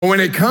When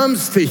it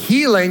comes to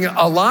healing,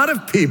 a lot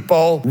of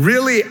people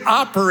really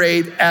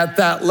operate at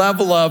that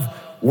level of,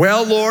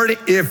 well, Lord,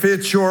 if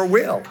it's your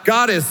will.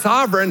 God is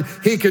sovereign.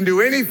 He can do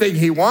anything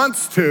he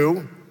wants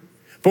to.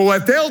 But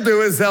what they'll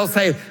do is they'll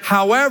say,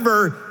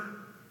 however,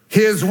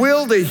 his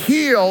will to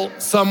heal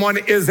someone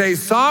is a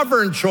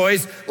sovereign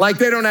choice, like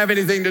they don't have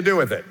anything to do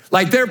with it.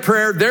 Like their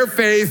prayer, their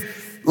faith,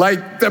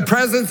 like the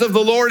presence of the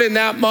Lord in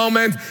that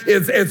moment,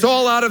 it's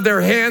all out of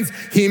their hands.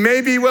 He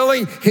may be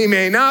willing, he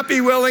may not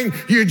be willing.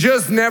 You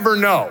just never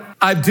know.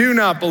 I do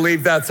not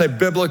believe that's a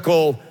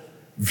biblical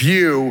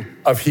view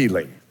of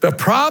healing. The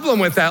problem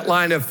with that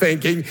line of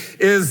thinking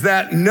is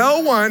that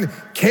no one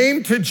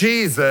came to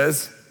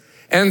Jesus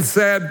and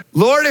said,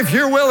 Lord, if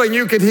you're willing,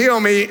 you could heal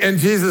me. And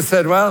Jesus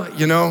said, well,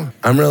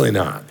 I'm really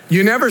not.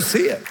 You never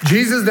see it.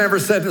 Jesus never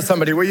said to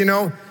somebody,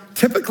 well,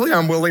 typically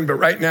I'm willing, but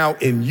right now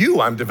in you,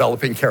 I'm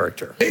developing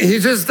character. He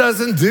just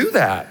doesn't do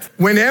that.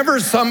 Whenever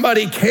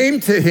somebody came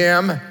to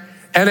him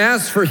and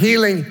asked for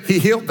healing, he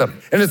healed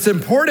them. And it's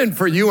important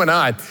for you and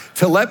I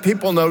to let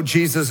people know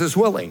Jesus is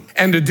willing.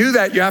 And to do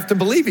that, you have to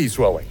believe he's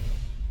willing.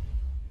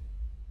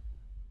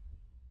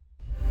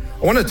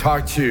 I want to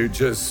talk to you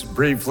just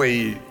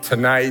briefly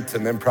tonight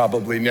and then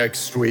probably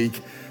next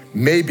week,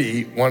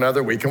 maybe one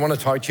other week. I want to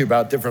talk to you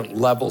about different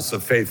levels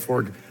of faith,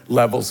 4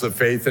 levels of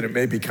faith, and it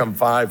may become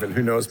 5, and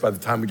who knows, by the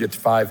time we get to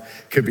 5,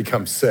 it could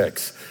become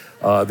 6.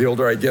 The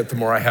older I get, the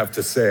more I have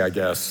to say, I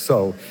guess.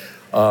 So,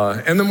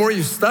 and the more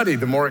you study,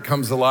 the more it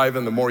comes alive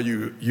and the more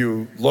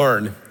you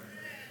learn.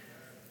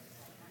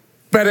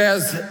 But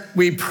as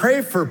we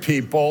pray for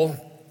people,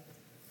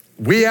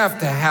 we have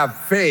to have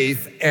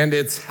faith, and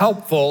it's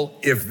helpful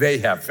if they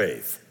have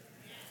faith.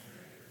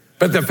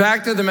 But the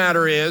fact of the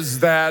matter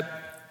is that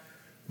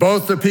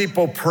both the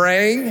people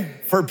praying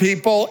for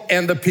people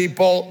and the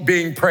people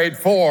being prayed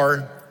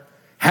for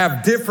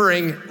have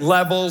differing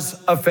levels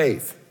of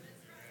faith.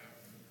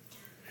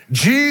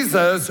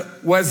 Jesus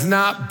was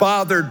not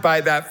bothered by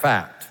that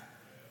fact.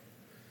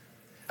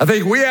 I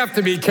think we have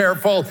to be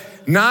careful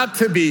not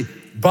to be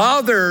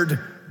bothered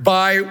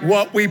by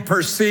what we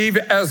perceive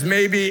as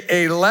maybe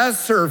a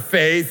lesser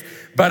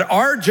faith, but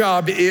our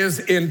job is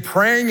in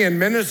praying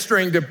and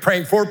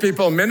praying for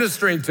people and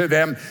ministering to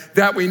them,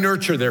 that we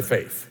nurture their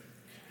faith.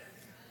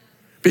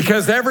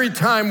 Because every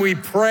time we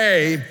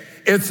pray,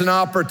 it's an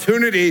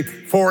opportunity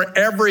for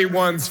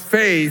everyone's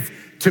faith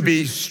to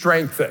be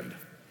strengthened.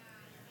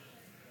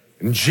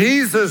 And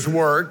Jesus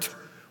worked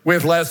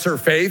with lesser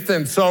faith,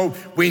 and so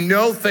we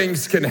know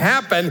things can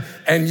happen,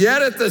 and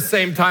yet at the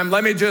same time,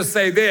 let me just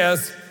say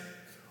this,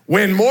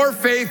 when more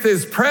faith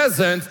is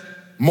present,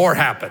 more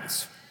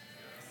happens.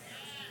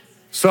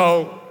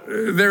 So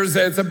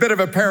it's a bit of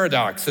a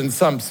paradox in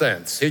some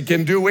sense. He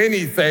can do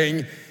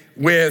anything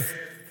with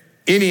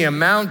any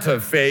amount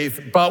of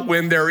faith, but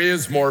when there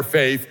is more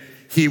faith,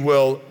 he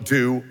will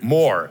do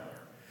more.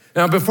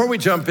 Now, before we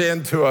jump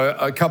into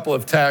a couple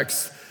of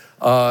texts,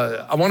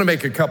 I want to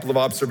make a couple of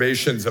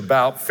observations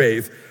about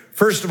faith.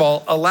 First of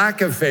all, a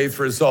lack of faith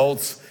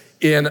results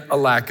in a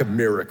lack of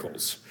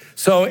miracles.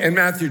 So in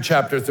Matthew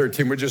chapter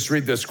 13, we'll just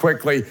read this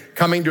quickly.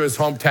 Coming to his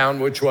hometown,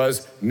 which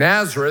was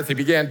Nazareth, he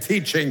began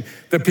teaching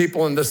the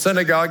people in the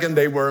synagogue, and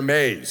they were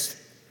amazed.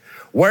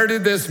 Where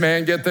did this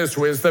man get this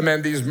wisdom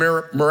and these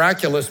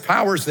miraculous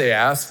powers, they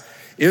asked?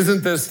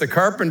 Isn't this the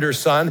carpenter's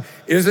son?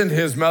 Isn't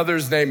his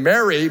mother's name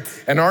Mary?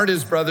 And aren't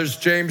his brothers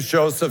James,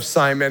 Joseph,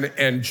 Simon,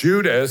 and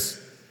Judas?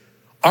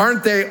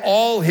 Aren't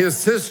all his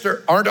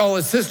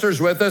sisters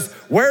with us?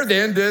 Where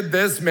then did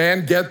this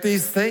man get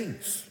these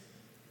things?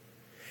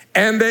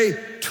 And they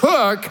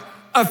took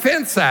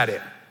offense at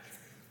him.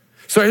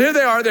 So here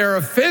they are, they're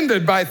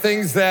offended by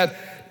things that,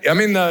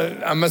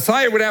 a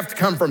Messiah would have to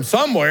come from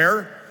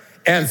somewhere,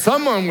 and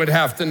someone would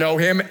have to know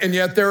him, and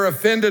yet they're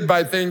offended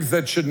by things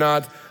that should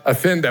not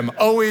offend them.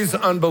 Always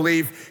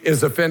unbelief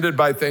is offended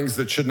by things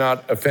that should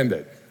not offend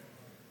it.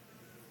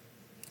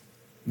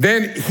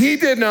 Then he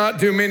did not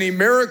do many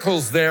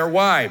miracles there.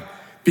 Why?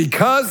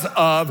 Because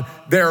of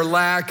their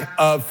lack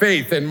of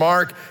faith. In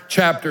Mark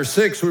chapter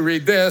 6, we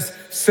read this,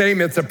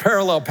 it's a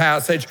parallel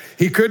passage.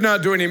 He could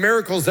not do any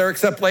miracles there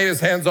except lay his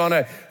hands on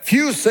a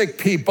few sick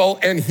people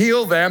and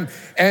heal them.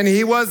 And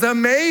he was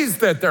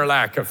amazed at their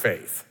lack of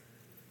faith.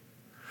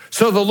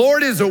 So the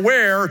Lord is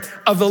aware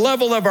of the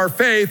level of our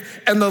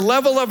faith, and the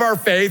level of our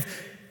faith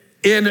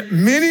in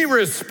many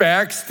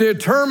respects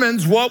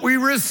determines what we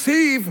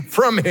receive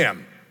from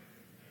him.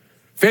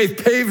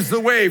 Faith paves the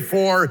way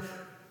for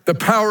the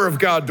power of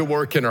God to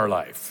work in our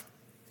life.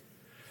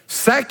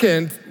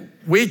 Second,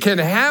 we can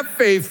have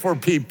faith for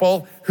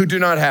people who do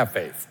not have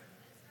faith.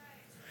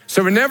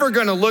 So we're never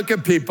going to look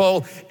at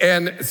people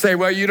and say,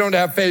 well, you don't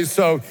have faith,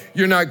 so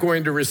you're not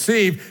going to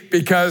receive,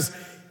 because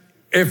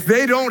if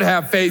they don't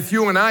have faith,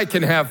 you and I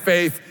can have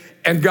faith,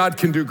 and God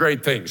can do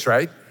great things,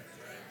 right?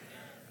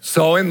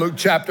 So in Luke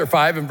chapter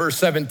 5 and verse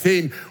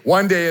 17,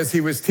 one day as he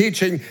was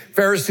teaching,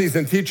 Pharisees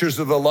and teachers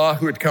of the law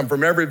who had come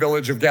from every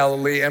village of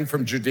Galilee and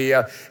from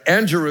Judea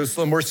and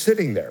Jerusalem were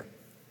sitting there.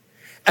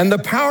 And the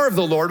power of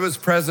the Lord was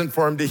present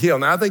for him to heal.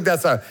 Now, I think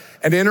that's an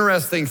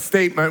interesting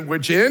statement,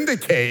 which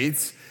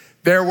indicates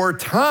there were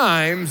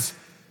times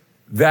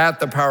that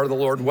the power of the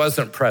Lord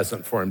wasn't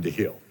present for him to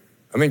heal.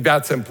 I think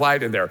that's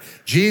implied in there.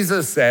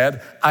 Jesus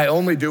said, I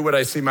only do what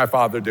I see my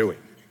Father doing.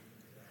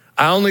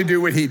 I only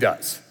do what he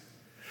does.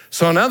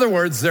 So in other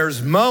words,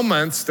 there's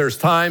moments, there's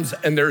times,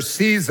 and there's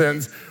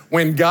seasons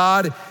when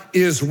God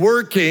is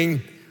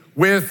working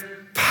with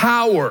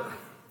power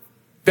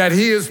that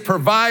he has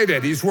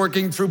provided. He's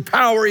working through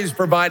power he's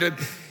provided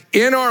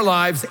in our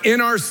lives,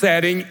 in our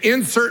setting,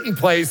 in certain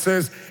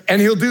places,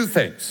 and he'll do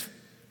things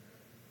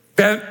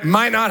that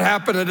might not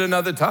happen at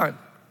another time.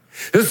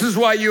 This is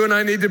why you and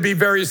I need to be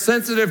very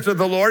sensitive to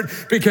the Lord,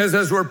 because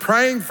as we're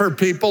praying for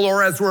people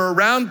or as we're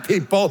around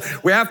people,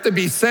 we have to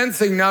be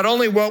sensing not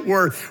only what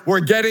we're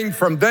getting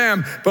from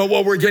them, but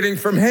what we're getting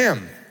from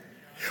him.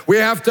 We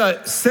have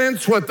to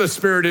sense what the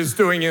Spirit is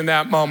doing in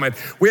that moment.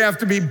 We have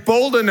to be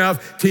bold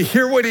enough to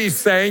hear what he's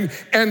saying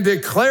and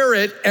declare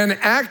it and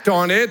act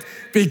on it,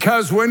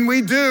 because when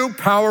we do,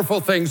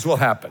 powerful things will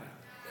happen.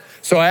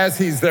 So as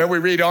he's there, we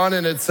read on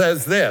and it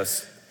says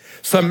this.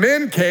 Some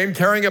men came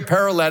carrying a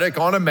paralytic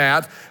on a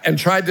mat and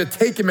tried to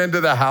take him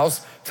into the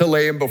house to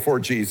lay him before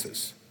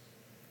Jesus.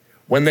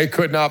 When they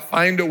could not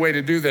find a way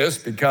to do this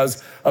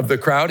because of the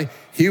crowd,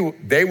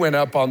 they went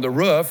up on the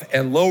roof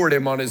and lowered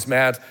him on his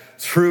mat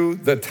through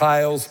the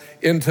tiles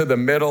into the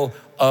middle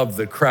of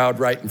the crowd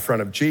right in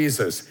front of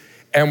Jesus.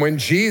 And when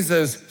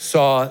Jesus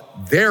saw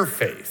their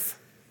faith,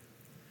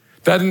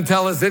 doesn't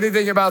tell us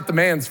anything about the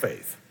man's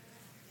faith.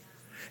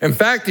 In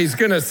fact, he's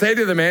gonna say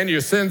to the man,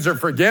 your sins are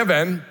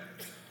forgiven.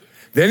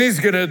 Then he's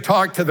gonna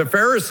talk to the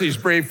Pharisees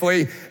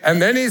briefly,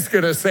 and then he's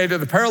gonna say to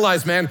the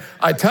paralyzed man,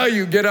 I tell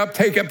you, get up,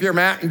 take up your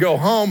mat and go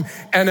home.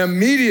 And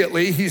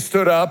immediately he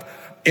stood up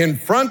in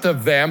front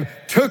of them,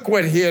 took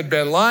what he had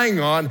been lying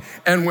on,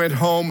 and went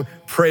home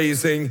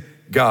praising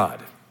God.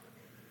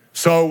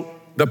 So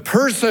the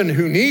person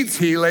who needs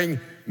healing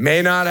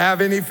may not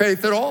have any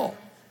faith at all.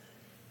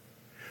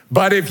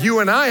 But if you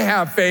and I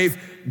have faith,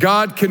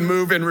 God can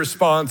move in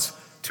response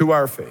to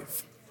our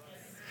faith.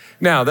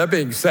 Now, that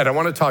being said, I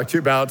want to talk to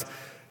you about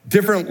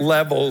different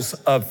levels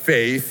of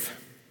faith.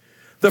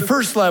 The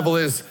first level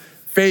is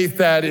faith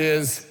that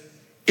is,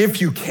 if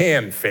you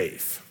can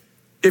faith.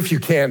 If you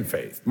can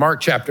faith.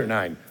 Mark chapter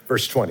 9,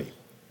 verse 20.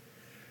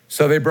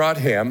 So they brought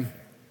him.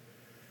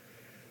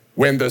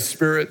 When the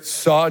spirit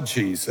saw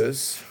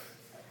Jesus,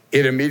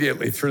 it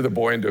immediately threw the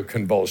boy into a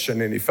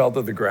convulsion, and he fell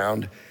to the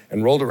ground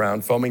and rolled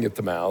around, foaming at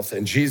the mouth.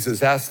 And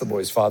Jesus asked the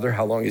boy's father,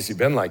 how long has he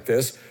been like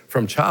this?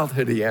 From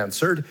childhood, he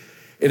answered,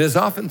 it has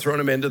often thrown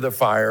him into the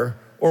fire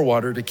or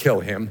water to kill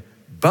him.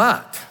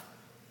 But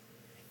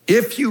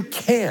if you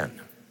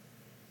can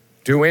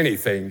do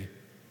anything,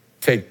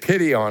 take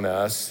pity on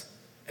us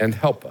and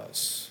help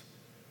us.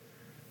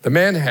 The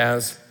man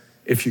has,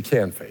 if you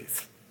can,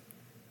 faith.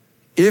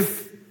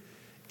 If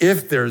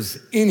there's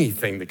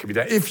anything that could be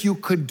done, if you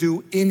could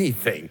do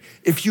anything,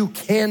 if you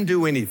can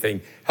do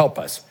anything, help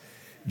us.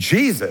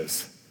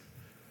 Jesus,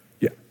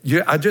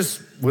 I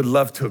just would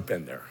love to have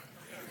been there.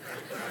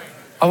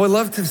 I would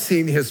love to have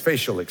seen his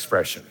facial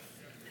expression.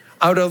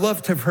 I would have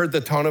loved to have heard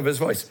the tone of his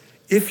voice.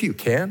 If you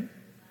can,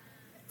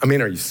 I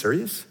mean, are you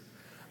serious?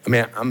 I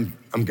mean,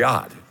 I'm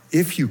God.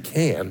 If you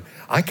can,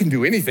 I can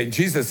do anything.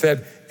 Jesus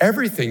said,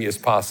 everything is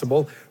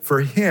possible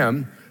for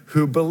him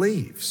who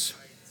believes.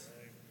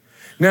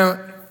 Now,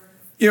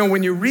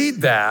 when you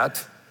read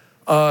that,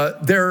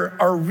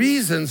 there are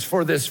reasons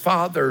for this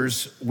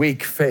father's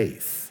weak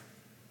faith.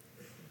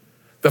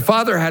 The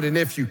father had an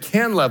if you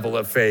can level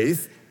of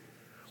faith,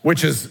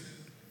 which is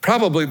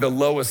probably the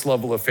lowest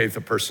level of faith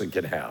a person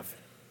can have.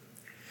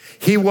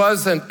 He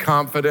wasn't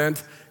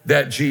confident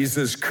that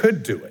Jesus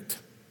could do it.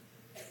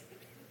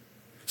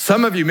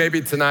 Some of you, maybe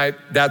tonight,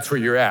 that's where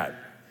you're at.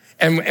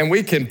 And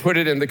we can put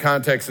it in the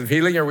context of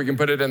healing, or we can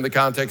put it in the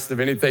context of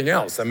anything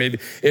else. I mean,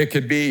 it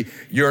could be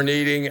you're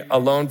needing a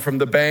loan from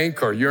the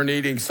bank, or you're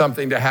needing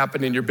something to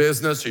happen in your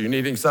business, or you're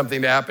needing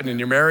something to happen in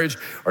your marriage,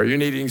 or you're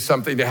needing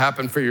something to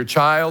happen for your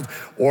child,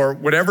 or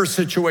whatever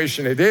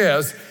situation it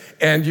is.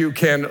 And you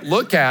can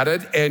look at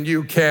it and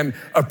you can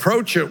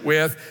approach it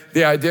with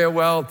the idea,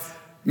 well,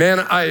 man,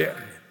 I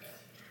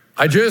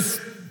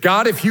just,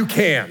 God, if you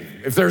can,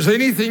 if there's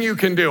anything you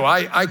can do,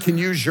 I can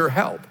use your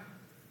help.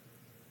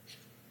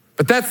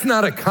 But that's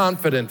not a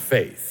confident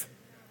faith.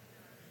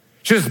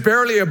 Just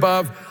barely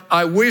above,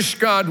 I wish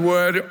God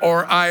would,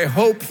 or I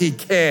hope he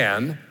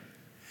can.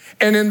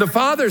 And in the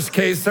father's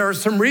case, there are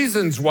some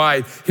reasons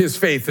why his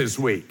faith is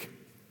weak.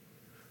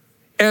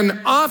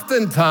 And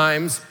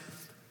oftentimes,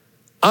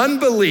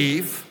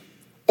 unbelief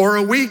or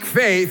a weak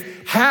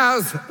faith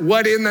has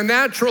what in the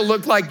natural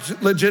look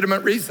like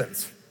legitimate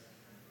reasons.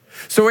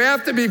 So we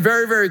have to be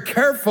very, very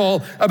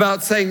careful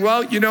about saying,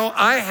 well,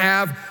 I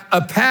have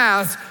a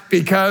past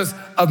because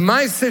of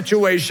my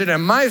situation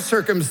and my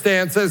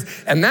circumstances,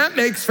 and that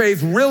makes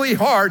faith really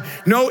hard.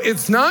 No,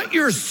 it's not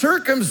your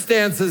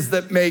circumstances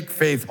that make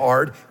faith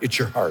hard, it's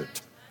your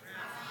heart.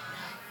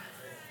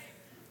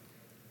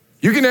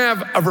 You can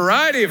have a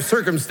variety of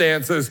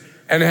circumstances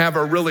and have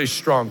a really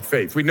strong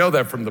faith. We know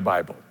that from the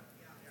Bible.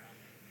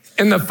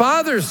 In the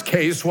father's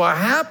case, what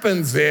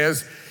happens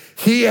is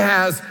He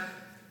has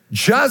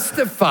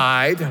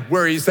justified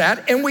where he's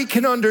at, and we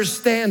can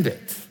understand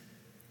it.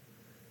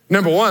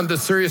 Number one, the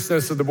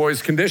seriousness of the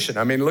boy's condition.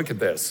 I mean, look at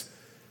this.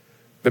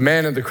 The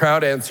man in the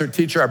crowd answered,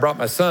 "Teacher, I brought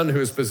my son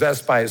who is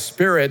possessed by a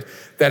spirit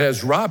that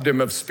has robbed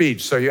him of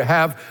speech." So you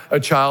have a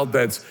child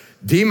that's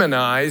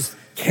demonized,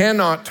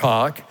 cannot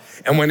talk,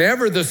 and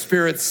whenever the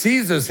spirit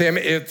seizes him,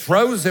 it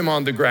throws him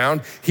on the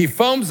ground. He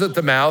foams at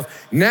the mouth,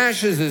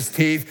 gnashes his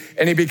teeth,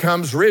 and he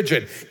becomes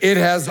rigid. It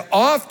has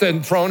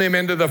often thrown him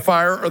into the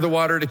fire or the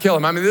water to kill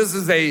him. I mean, this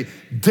is a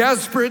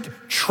desperate,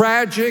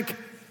 tragic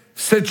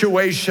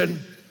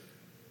situation.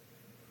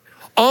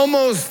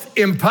 Almost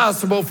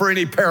impossible for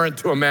any parent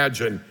to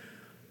imagine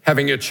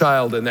having a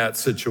child in that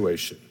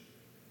situation.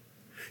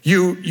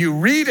 You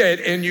read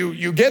it and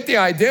you get the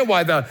idea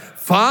why the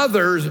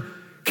father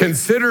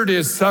considered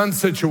his son's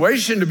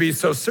situation to be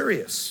so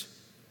serious.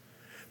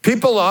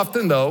 People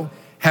often, though,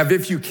 have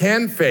if you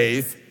can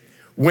faith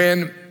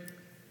when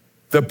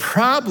the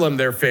problem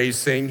they're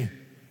facing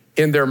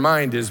in their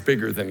mind is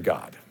bigger than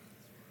God.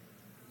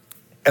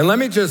 And let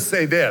me just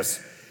say this.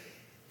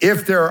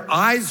 If their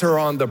eyes are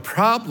on the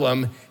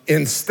problem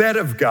instead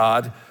of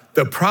God,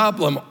 the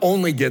problem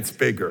only gets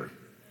bigger.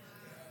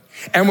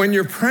 And when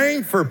you're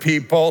praying for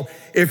people,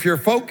 if your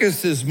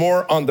focus is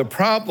more on the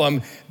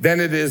problem than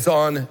it is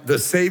on the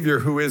Savior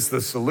who is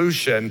the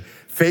solution,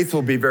 faith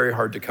will be very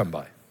hard to come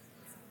by.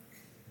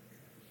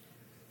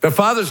 The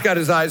father's got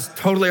his eyes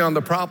totally on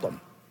the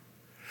problem.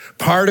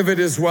 Part of it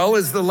as well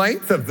is the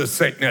length of the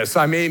sickness.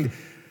 I mean,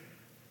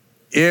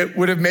 it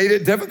would have made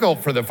it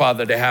difficult for the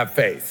father to have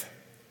faith.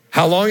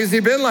 How long has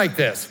he been like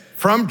this?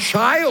 From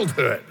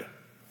childhood.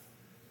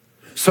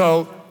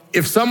 So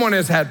if someone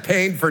has had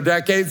pain for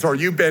decades or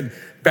you've been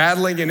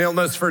battling an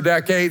illness for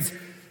decades,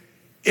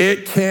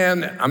 it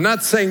can, I'm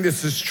not saying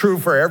this is true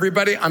for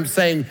everybody, I'm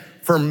saying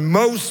for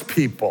most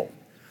people,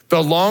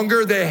 the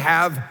longer they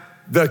have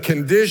the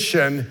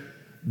condition,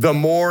 the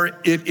more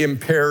it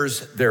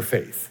impairs their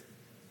faith.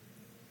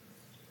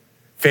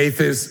 Faith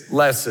is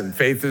lessened,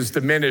 faith is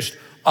diminished,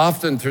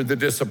 often through the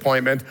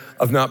disappointment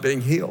of not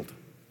being healed.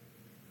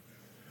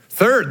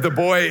 Third, the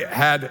boy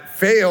had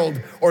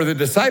failed, or the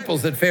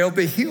disciples had failed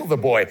to heal the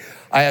boy.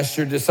 I asked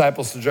your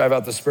disciples to drive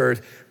out the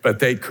spirit, but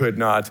they could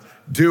not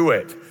do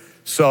it.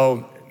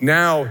 So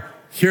now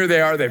here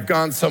they are, they've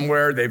gone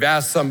somewhere, they've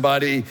asked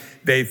somebody,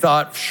 they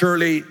thought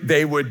surely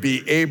they would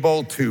be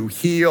able to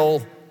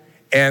heal,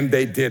 and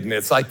they didn't.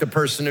 It's like the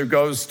person who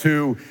goes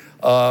to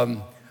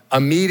a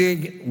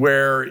meeting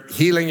where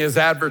healing is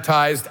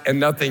advertised and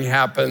nothing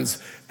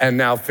happens, and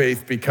now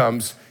faith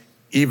becomes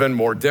even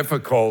more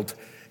difficult.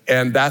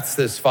 And that's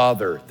this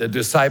father. The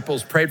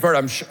disciples prayed for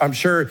it. I'm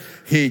sure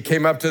he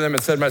came up to them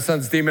and said, "My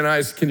son's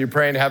demonized. Can you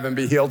pray and have him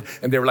be healed?"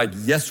 And they were like,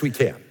 "Yes, we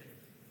can."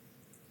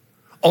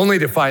 Only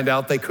to find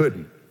out they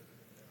couldn't.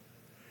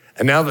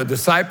 And now the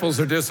disciples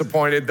are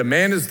disappointed. The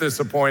man is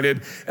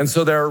disappointed. And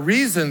so there are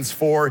reasons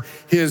for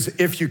his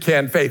 "if you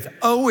can" faith.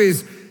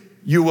 Always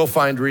you will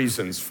find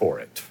reasons for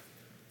it.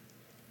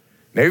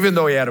 Now, even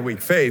though he had a weak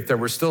faith, there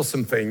were still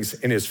some things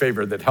in his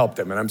favor that helped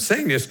him. And I'm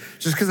saying this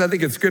just because I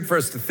think it's good for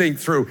us to think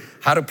through,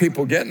 how do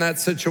people get in that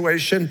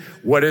situation?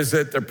 What is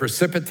it that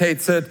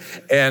precipitates it?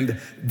 And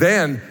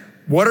then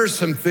what are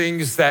some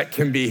things that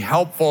can be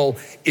helpful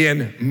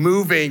in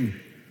moving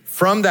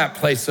from that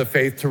place of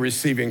faith to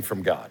receiving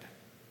from God?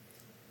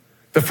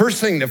 The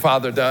first thing the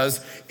father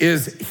does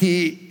is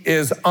he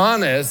is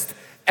honest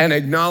and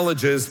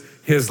acknowledges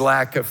his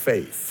lack of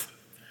faith.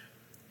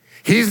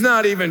 He's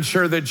not even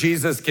sure that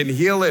Jesus can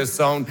heal his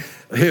son,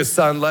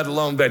 let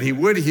alone that he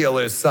would heal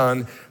his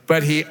son,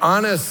 but he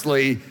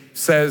honestly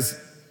says,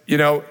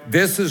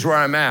 this is where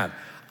I'm at.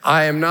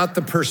 I am not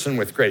the person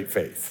with great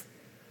faith.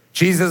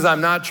 Jesus,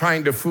 I'm not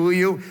trying to fool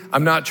you.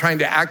 I'm not trying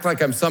to act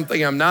like I'm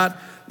something I'm not.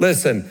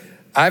 Listen,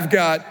 I've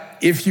got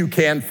 "if you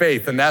can"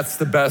 faith, and that's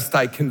the best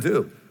I can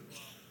do.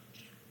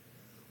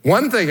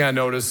 One thing I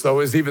noticed, though,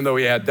 is even though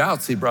he had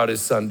doubts, he brought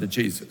his son to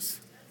Jesus.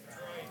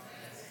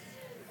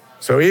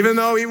 So even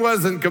though he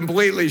wasn't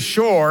completely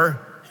sure,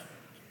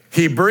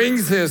 he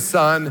brings his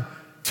son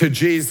to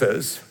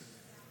Jesus.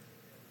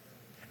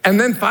 And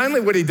then finally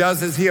what he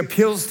does is he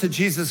appeals to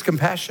Jesus'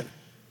 compassion,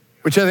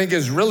 which I think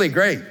is really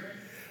great.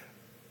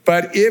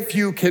 But if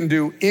you can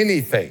do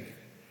anything,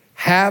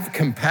 have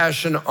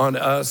compassion on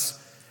us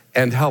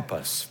and help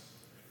us.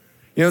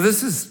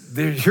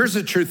 Here's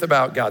the truth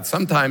about God.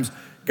 Sometimes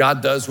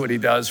God does what he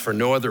does for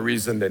no other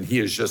reason than he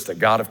is just a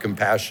God of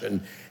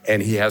compassion,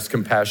 and he has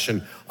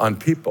compassion on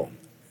people.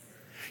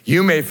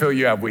 You may feel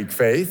you have weak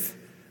faith.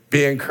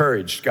 Be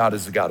encouraged. God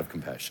is a God of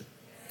compassion.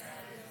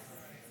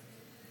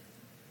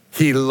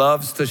 He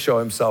loves to show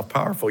himself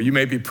powerful. You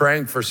may be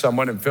praying for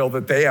someone and feel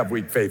that they have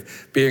weak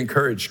faith. Be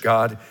encouraged.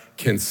 God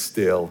can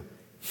still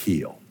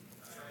heal.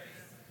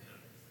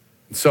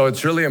 So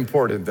it's really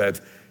important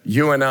that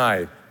you and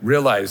I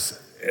realize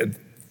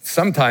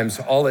sometimes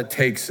all it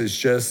takes is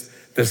just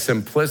the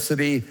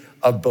simplicity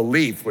of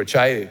belief, which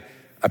I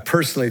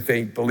personally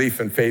think belief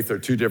and faith are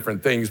two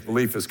different things.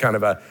 Belief is kind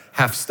of a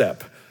half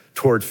step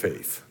toward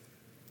faith.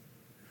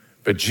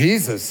 But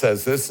Jesus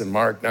says this in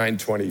Mark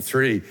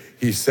 9:23.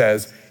 He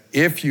says,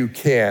 if you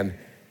can,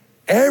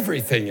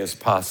 everything is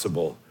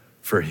possible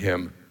for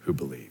him who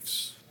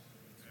believes.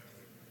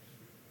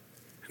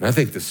 And I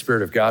think the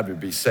Spirit of God would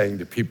be saying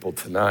to people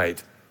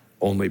tonight,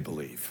 only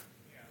believe.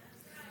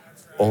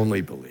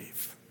 Only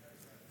believe.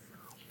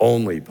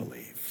 Only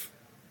believe.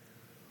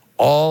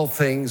 All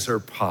things are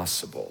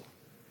possible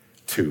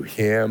to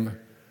him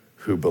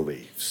who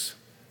believes.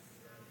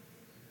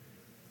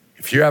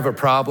 If you have a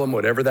problem,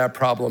 whatever that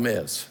problem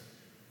is,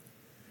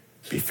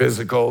 be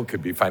physical,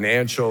 could be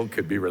financial,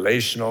 could be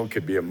relational,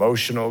 could be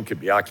emotional,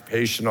 could be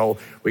occupational.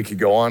 We could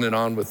go on and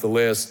on with the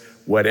list.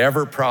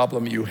 Whatever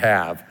problem you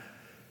have,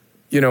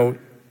 no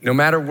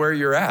matter where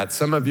you're at,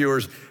 some of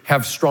you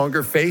have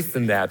stronger faith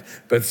than that,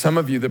 but some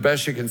of you, the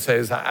best you can say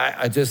is,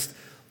 I just,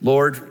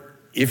 Lord,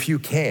 if you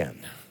can,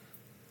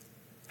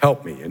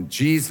 help me. And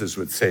Jesus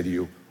would say to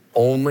you,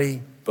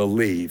 only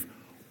believe.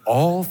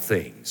 All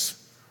things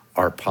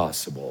are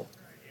possible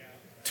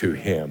to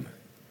him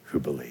who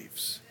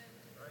believes.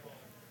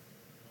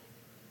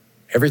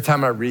 Every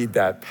time I read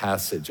that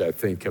passage, I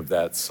think of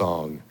that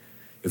song.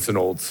 It's an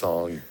old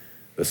song.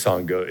 The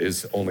song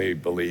is Only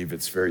Believe.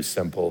 It's very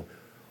simple.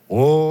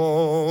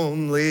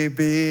 Only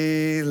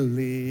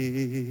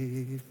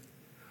believe.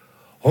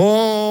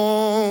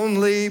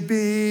 Only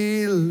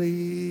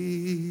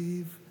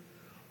believe.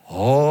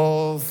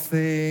 All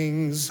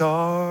things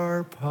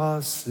are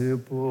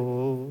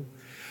possible.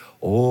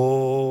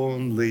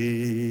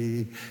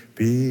 Only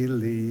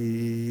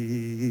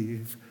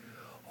believe.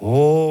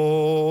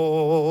 Only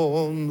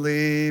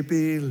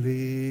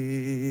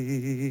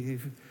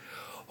believe.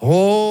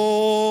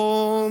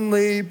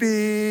 Only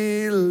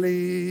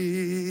believe.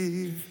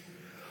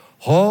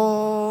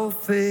 All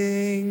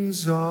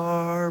things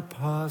are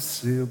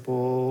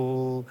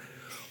possible.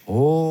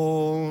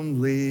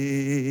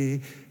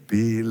 Only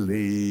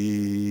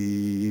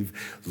believe.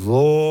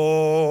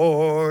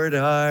 Lord,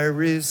 I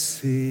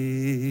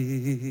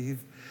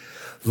receive.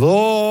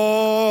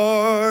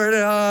 Lord,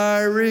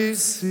 I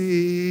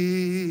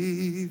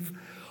receive.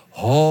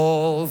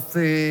 All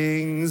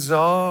things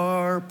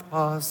are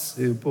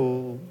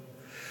possible.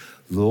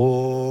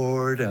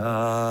 Lord,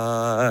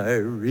 I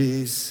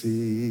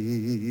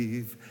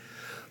receive.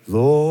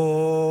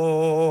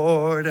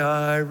 Lord,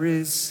 I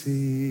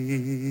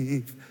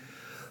receive.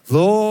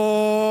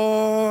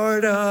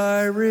 Lord,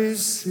 I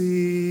receive.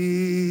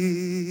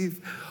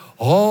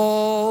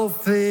 All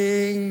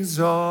things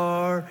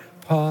are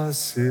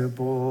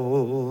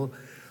possible.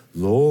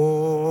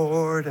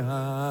 Lord,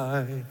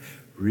 I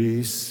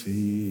receive.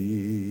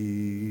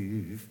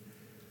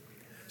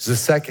 It's the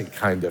second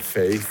kind of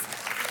faith.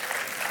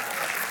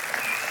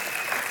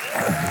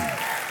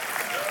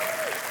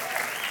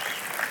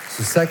 It's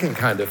the second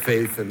kind of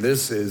faith, and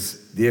this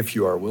is the if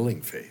you are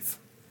willing faith.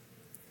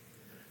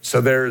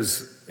 So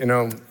there's,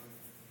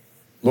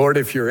 Lord,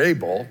 if you're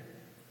able.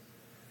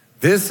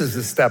 This is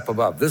a step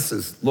above. This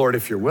is, Lord,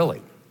 if you're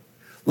willing.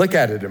 Look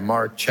at it in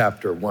Mark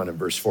chapter 1 and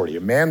verse 40.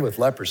 A man with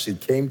leprosy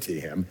came to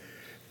him,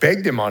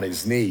 begged him on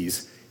his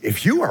knees,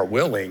 if you are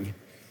willing,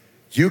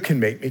 you can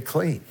make me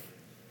clean.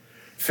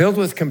 Filled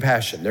with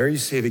compassion. There you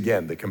see it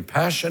again, the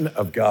compassion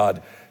of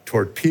God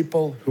toward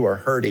people who are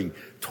hurting,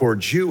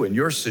 towards you and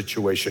your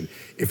situation,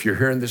 if you're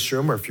here in this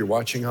room or if you're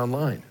watching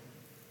online.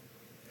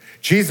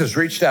 Jesus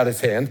reached out his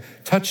hand,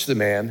 touched the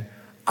man.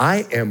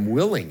 I am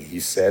willing, he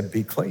said,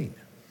 be clean.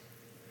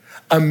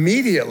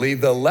 Immediately,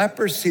 the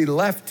leprosy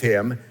left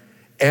him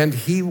and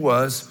he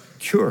was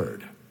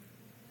cured.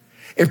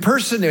 A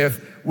person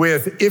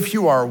if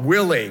you are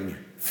willing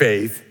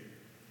faith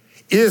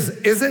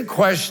isn't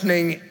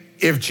questioning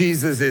if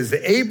Jesus is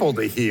able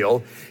to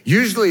heal.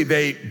 Usually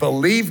they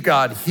believe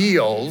God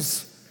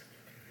heals.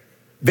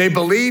 They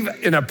believe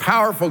in a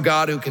powerful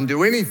God who can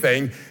do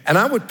anything. And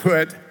I would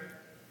put,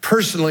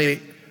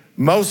 personally,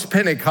 most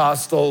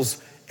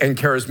Pentecostals and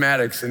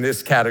charismatics in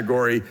this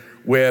category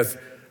with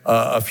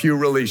a few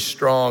really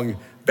strong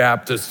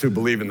Baptists who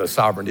believe in the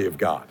sovereignty of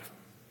God.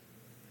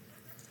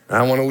 And I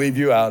don't want to leave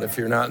you out. If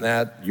you're not in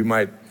that,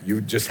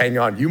 you just hang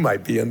on. You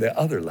might be in the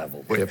other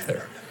level, way up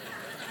there.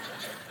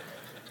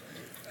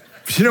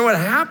 But you know what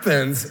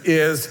happens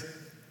is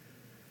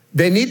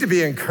they need to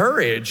be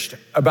encouraged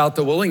about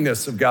the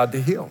willingness of God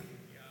to heal.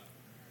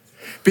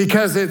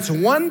 Because it's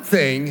one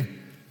thing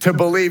to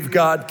believe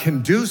God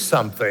can do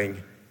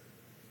something.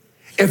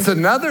 It's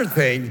another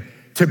thing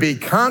to be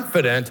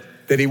confident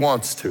that he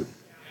wants to.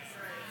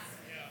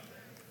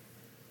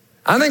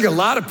 I think a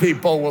lot of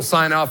people will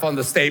sign off on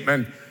the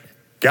statement,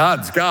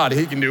 God's God,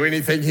 he can do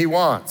anything he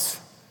wants.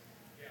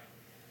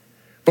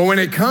 But when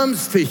it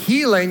comes to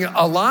healing,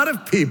 a lot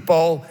of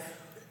people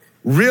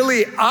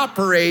really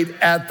operate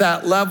at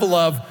that level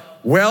of,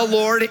 well,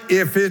 Lord,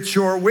 if it's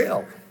your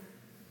will.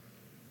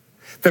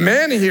 The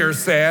man here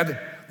said,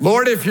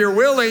 Lord, if you're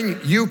willing,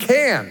 you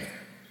can.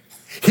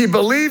 He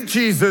believed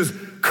Jesus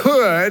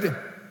could.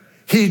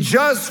 He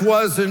just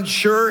wasn't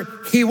sure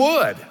he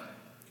would.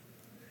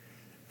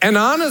 And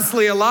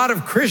honestly, a lot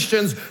of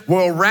Christians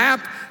will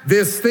wrap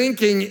this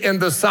thinking in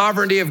the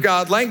sovereignty of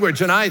God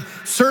language. And I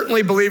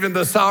certainly believe in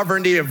the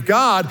sovereignty of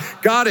God.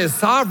 God is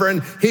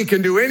sovereign. He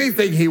can do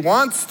anything he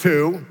wants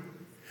to.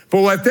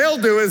 But what they'll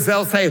do is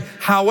they'll say,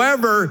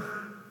 however,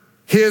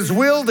 his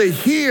will to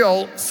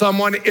heal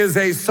someone is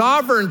a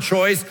sovereign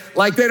choice,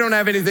 like they don't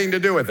have anything to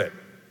do with it.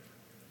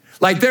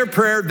 Like their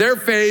prayer, their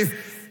faith,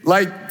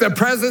 like the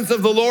presence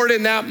of the Lord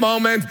in that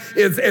moment,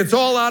 it's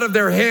all out of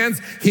their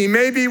hands. He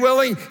may be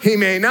willing, he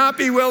may not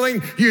be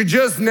willing. You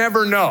just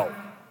never know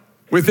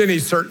with any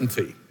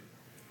certainty.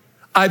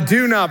 I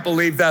do not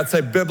believe that's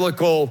a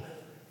biblical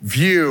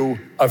view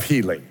of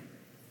healing.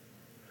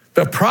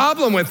 The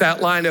problem with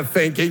that line of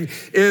thinking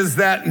is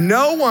that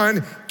no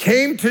one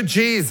came to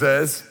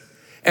Jesus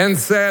and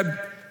said,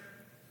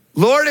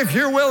 Lord, if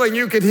you're willing,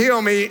 you could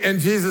heal me. And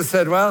Jesus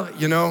said, well,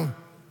 you know,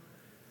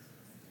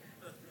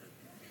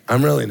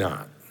 I'm really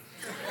not.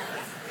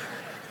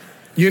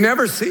 You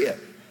never see it.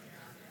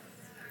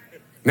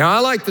 Now, I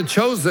like The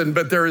Chosen,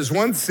 but there is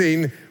one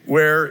scene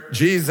where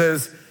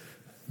Jesus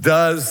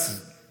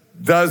does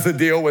a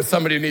deal with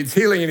somebody who needs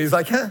healing, and he's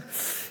like,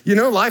 you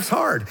know, life's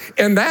hard.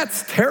 And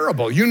that's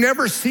terrible. You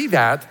never see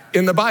that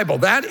in the Bible.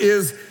 That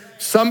is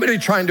somebody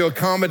trying to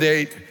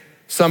accommodate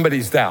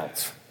somebody's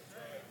doubts.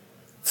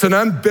 It's an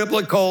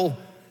unbiblical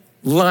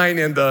line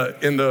in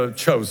the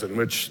Chosen,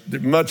 which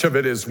much of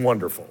it is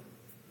wonderful.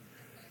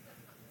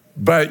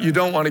 But you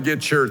don't want to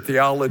get your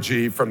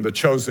theology from The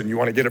Chosen. You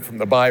want to get it from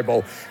the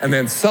Bible and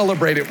then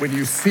celebrate it when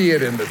you see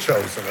it in The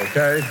Chosen,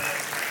 okay?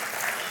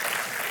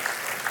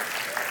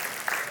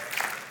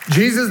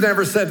 Jesus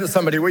never said to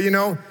somebody, well, you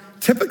know,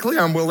 typically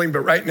I'm willing, but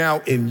right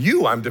now in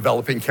you, I'm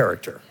developing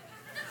character.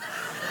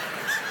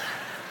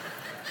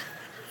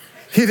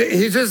 He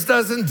just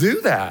doesn't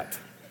do that.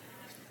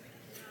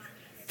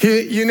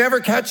 You never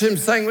catch him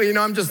saying, well, you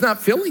know, I'm just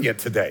not feeling it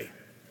today.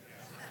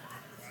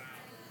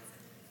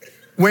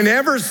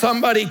 Whenever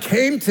somebody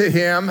came to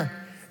him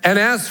and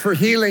asked for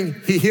healing,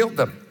 he healed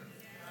them.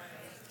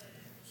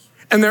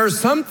 And there are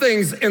some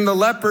things in the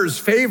leper's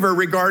favor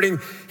regarding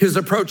his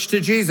approach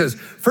to Jesus.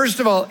 First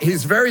of all,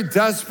 he's very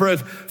desperate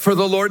for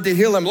the Lord to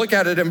heal him. Look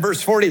at it in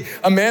verse 40.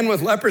 A man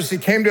with leprosy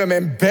came to him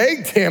and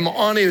begged him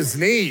on his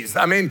knees.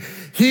 I mean,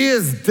 he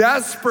is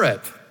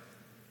desperate.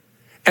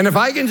 And if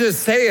I can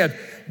just say it,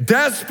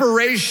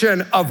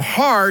 desperation of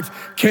heart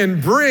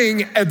can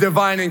bring a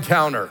divine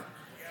encounter.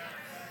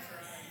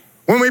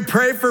 When we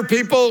pray for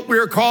people,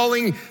 we're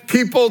calling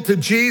people to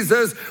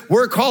Jesus.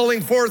 We're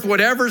calling forth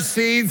whatever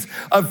seeds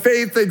of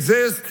faith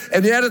exist.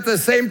 And yet at the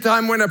same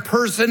time, when a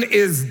person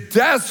is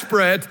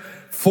desperate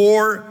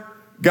for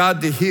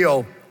God to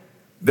heal,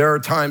 there are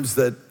times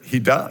that he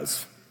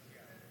does.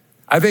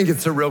 I think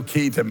it's a real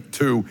key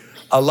to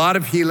a lot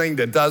of healing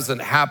that doesn't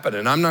happen.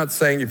 And I'm not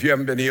saying if you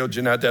haven't been healed,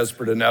 you're not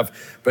desperate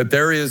enough, but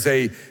there is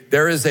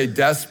a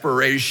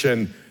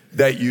desperation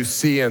that you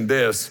see in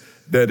this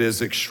that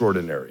is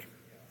extraordinary.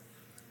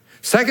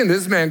 Second,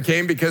 this man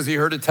came because he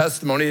heard a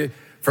testimony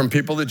from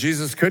people that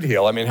Jesus could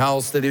heal. I mean, how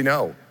else did he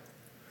know?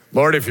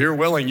 Lord, if you're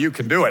willing, you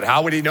can do it.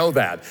 How would he know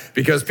that?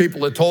 Because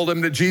people had told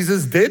him that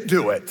Jesus did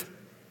do it.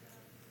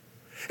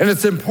 And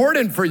it's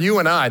important for you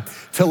and I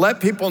to let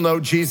people know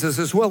Jesus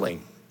is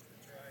willing.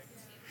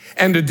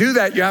 And to do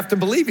that, you have to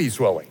believe he's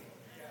willing.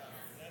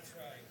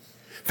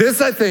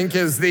 This, I think,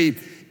 is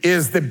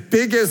the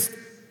biggest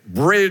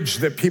bridge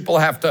that people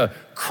have to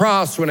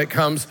cross when it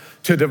comes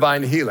to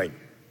divine healing.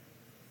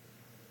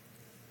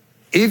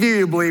 Either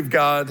you believe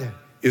God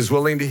is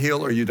willing to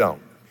heal or you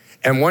don't.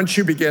 And once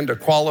you begin to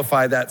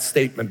qualify that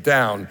statement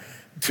down,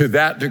 to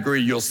that degree,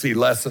 you'll see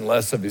less and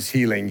less of his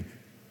healing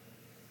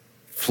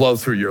flow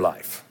through your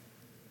life.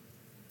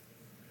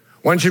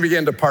 Once you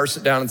begin to parse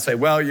it down and say,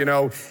 well, you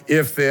know,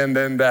 if then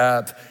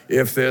that,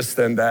 if this,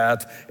 then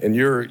that, and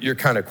you're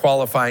kind of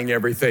qualifying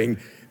everything,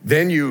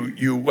 then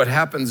you what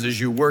happens is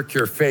you work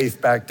your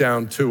faith back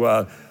down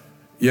to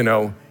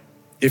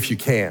if you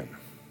can.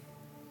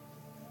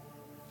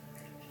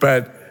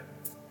 But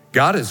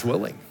God is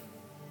willing.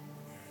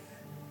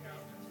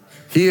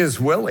 He is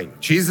willing.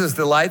 Jesus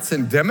delights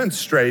in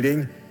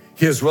demonstrating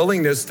his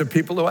willingness to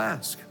people who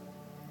ask.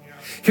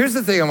 Here's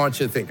the thing I want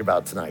you to think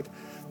about tonight.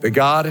 The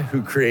God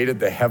who created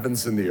the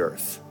heavens and the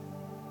earth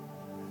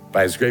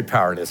by his great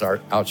power and his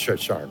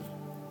outstretched arm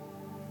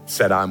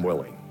said, I'm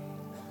willing.